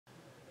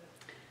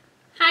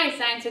Hi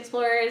Science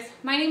Explorers,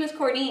 my name is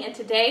Courtney and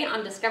today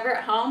on Discover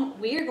at Home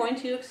we are going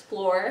to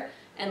explore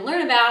and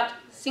learn about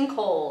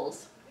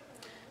sinkholes.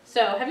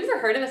 So have you ever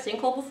heard of a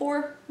sinkhole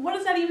before? What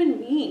does that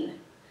even mean?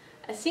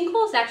 A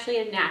sinkhole is actually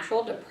a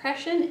natural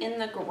depression in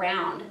the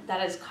ground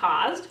that is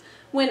caused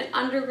when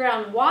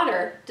underground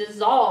water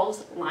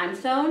dissolves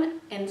limestone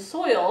and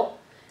soil,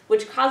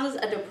 which causes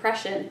a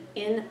depression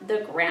in the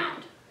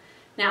ground.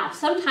 Now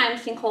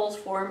sometimes sinkholes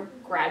form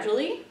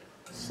gradually,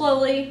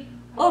 slowly,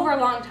 over a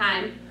long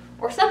time,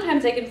 or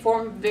sometimes they can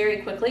form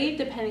very quickly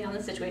depending on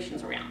the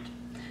situations around.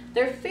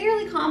 They're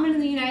fairly common in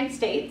the United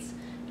States,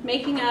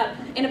 making up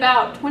in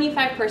about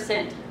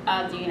 25%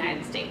 of the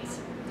United States.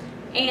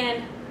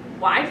 And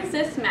why does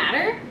this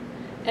matter?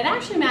 It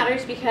actually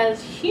matters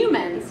because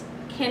humans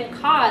can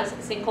cause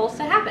sinkholes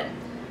to happen.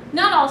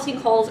 Not all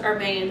sinkholes are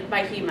made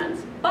by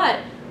humans, but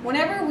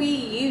whenever we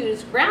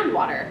use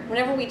groundwater,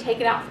 whenever we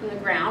take it out from the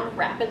ground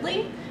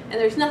rapidly and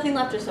there's nothing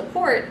left to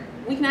support,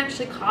 we can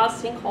actually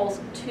cause sinkholes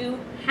to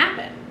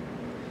happen.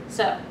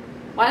 So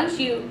why don't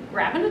you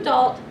grab an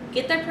adult,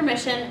 get their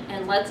permission,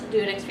 and let's do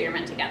an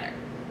experiment together.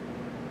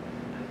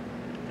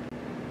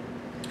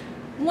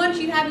 Once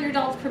you have your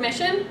adult's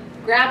permission,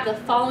 grab the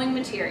following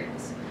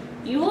materials.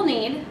 You will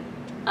need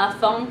a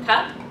foam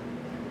cup,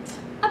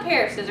 a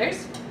pair of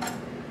scissors,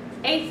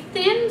 a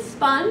thin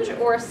sponge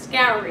or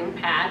scouring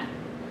pad,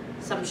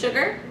 some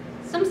sugar,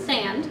 some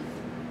sand,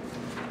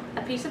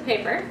 a piece of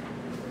paper,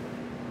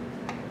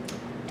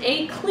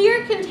 a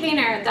clear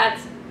container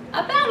that's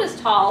about as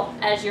tall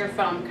as your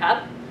foam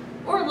cup,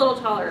 or a little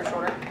taller or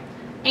shorter,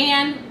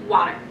 and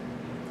water.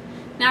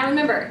 Now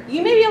remember,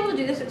 you may be able to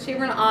do this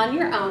experiment on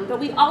your own,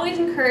 but we always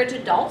encourage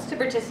adults to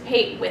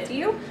participate with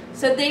you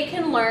so they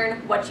can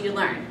learn what you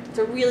learn. It's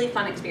a really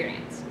fun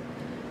experience.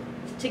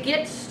 To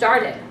get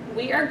started,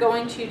 we are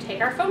going to take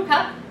our foam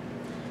cup,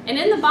 and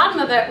in the bottom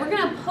of it, we're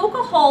going to poke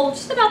a hole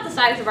just about the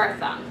size of our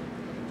thumb.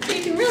 So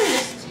you can really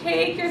just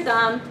take your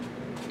thumb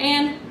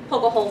and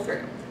poke a hole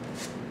through.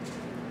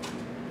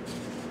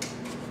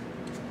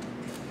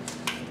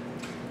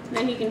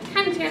 Then you can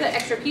kind of tear the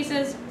extra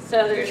pieces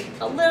so there's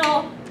a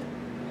little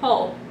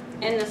hole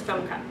in this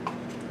foam cup.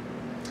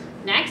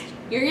 Next,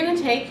 you're going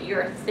to take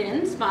your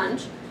thin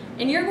sponge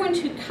and you're going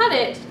to cut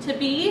it to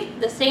be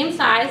the same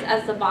size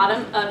as the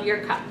bottom of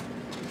your cup.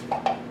 So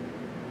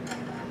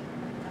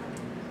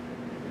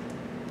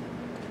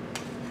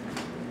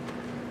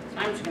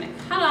I'm just going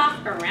to cut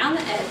off around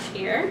the edge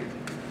here.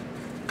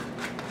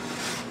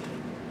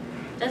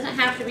 Doesn't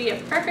have to be a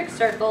perfect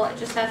circle, it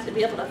just has to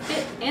be able to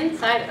fit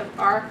inside of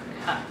our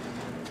cup.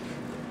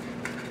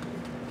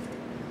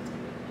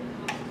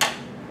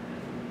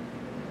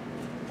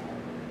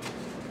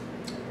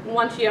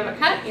 Once you have a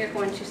cut, you're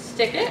going to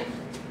stick it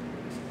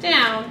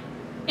down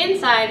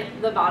inside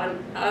the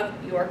bottom of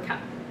your cup.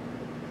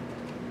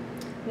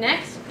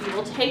 Next, you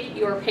will take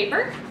your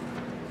paper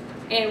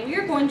and we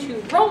are going to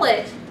roll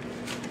it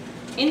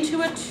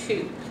into a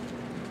tube.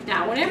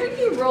 Now, whenever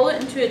you roll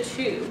it into a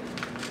tube,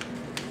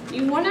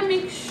 you want to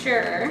make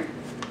sure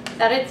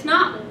that it's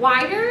not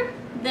wider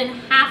than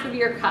half of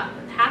your cup,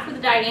 half of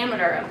the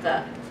diameter of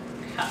the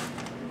cup.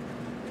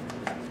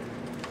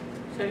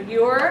 So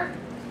your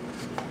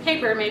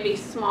paper may be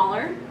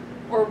smaller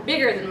or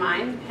bigger than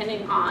mine,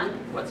 depending on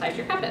what size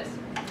your cup is.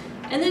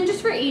 And then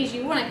just for ease,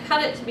 you want to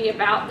cut it to be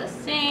about the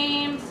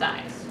same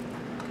size.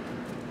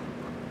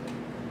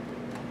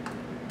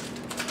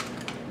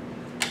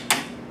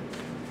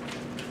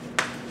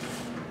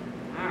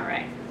 All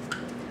right.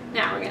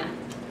 Now we're going to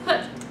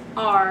put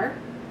our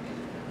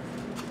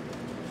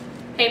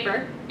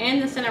paper in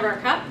the center of our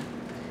cup.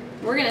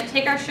 We're going to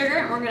take our sugar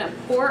and we're going to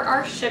pour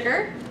our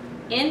sugar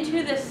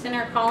into the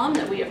center column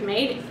that we have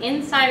made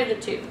inside of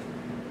the tube.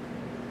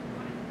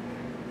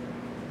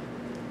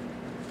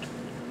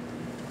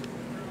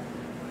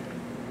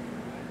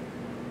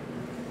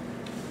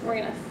 We're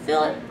going to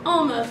fill it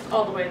almost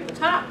all the way to the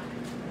top.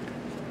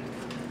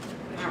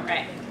 All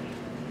right.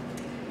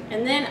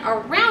 And then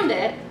around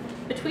it,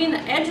 between the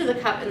edge of the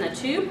cup and the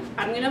tube,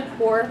 I'm going to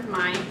pour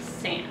my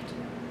sand.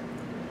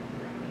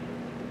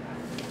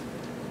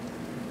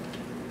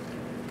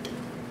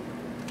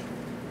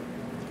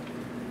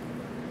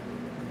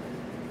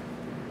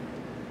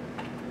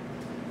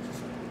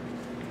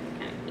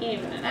 Kind of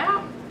even it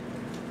out.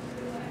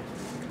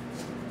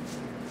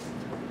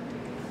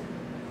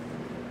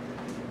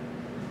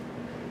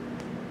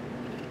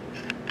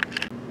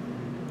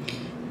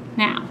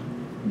 Now,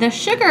 the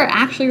sugar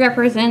actually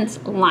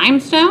represents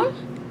limestone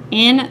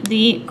in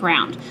the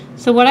ground.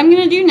 So what I'm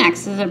going to do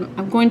next is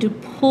I'm going to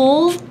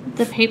pull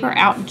the paper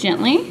out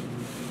gently.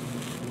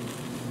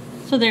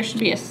 So there should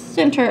be a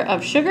center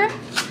of sugar.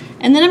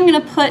 And then I'm going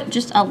to put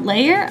just a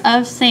layer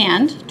of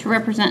sand to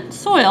represent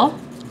soil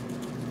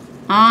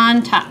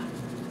on top.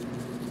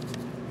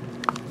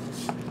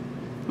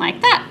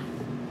 Like that.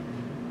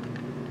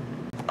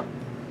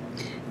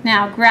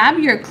 Now grab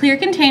your clear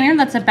container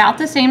that's about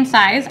the same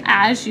size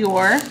as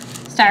your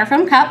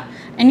styrofoam cup,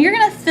 and you're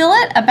going to fill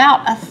it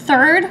about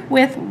 1/3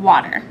 with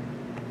water.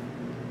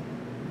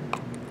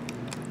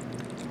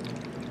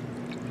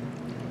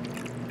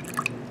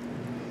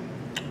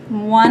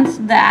 Once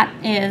that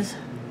is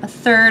a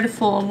third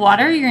full of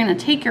water, you're going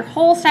to take your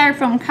whole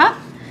styrofoam cup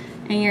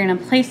and you're going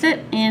to place it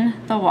in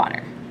the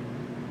water.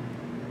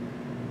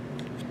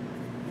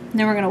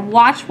 Then we're going to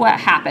watch what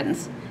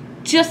happens.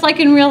 Just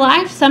like in real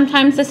life,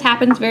 sometimes this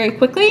happens very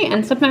quickly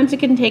and sometimes it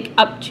can take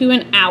up to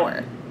an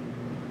hour.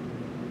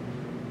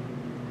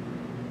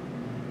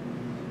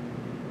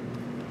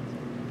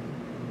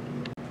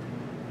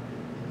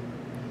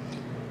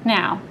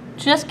 Now,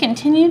 just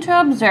continue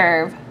to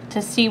observe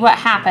to see what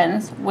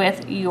happens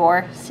with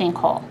your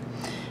sinkhole.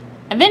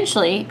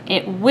 Eventually,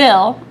 it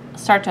will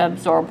start to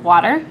absorb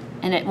water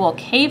and it will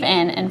cave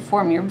in and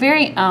form your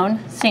very own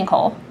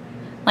sinkhole,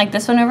 like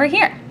this one over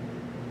here.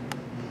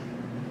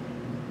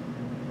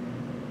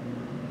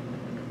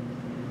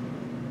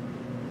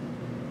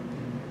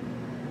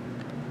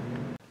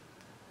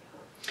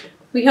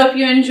 We hope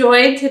you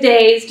enjoyed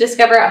today's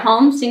Discover at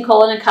Home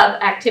Sinkhole in a Cup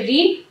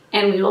activity,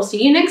 and we will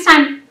see you next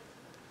time.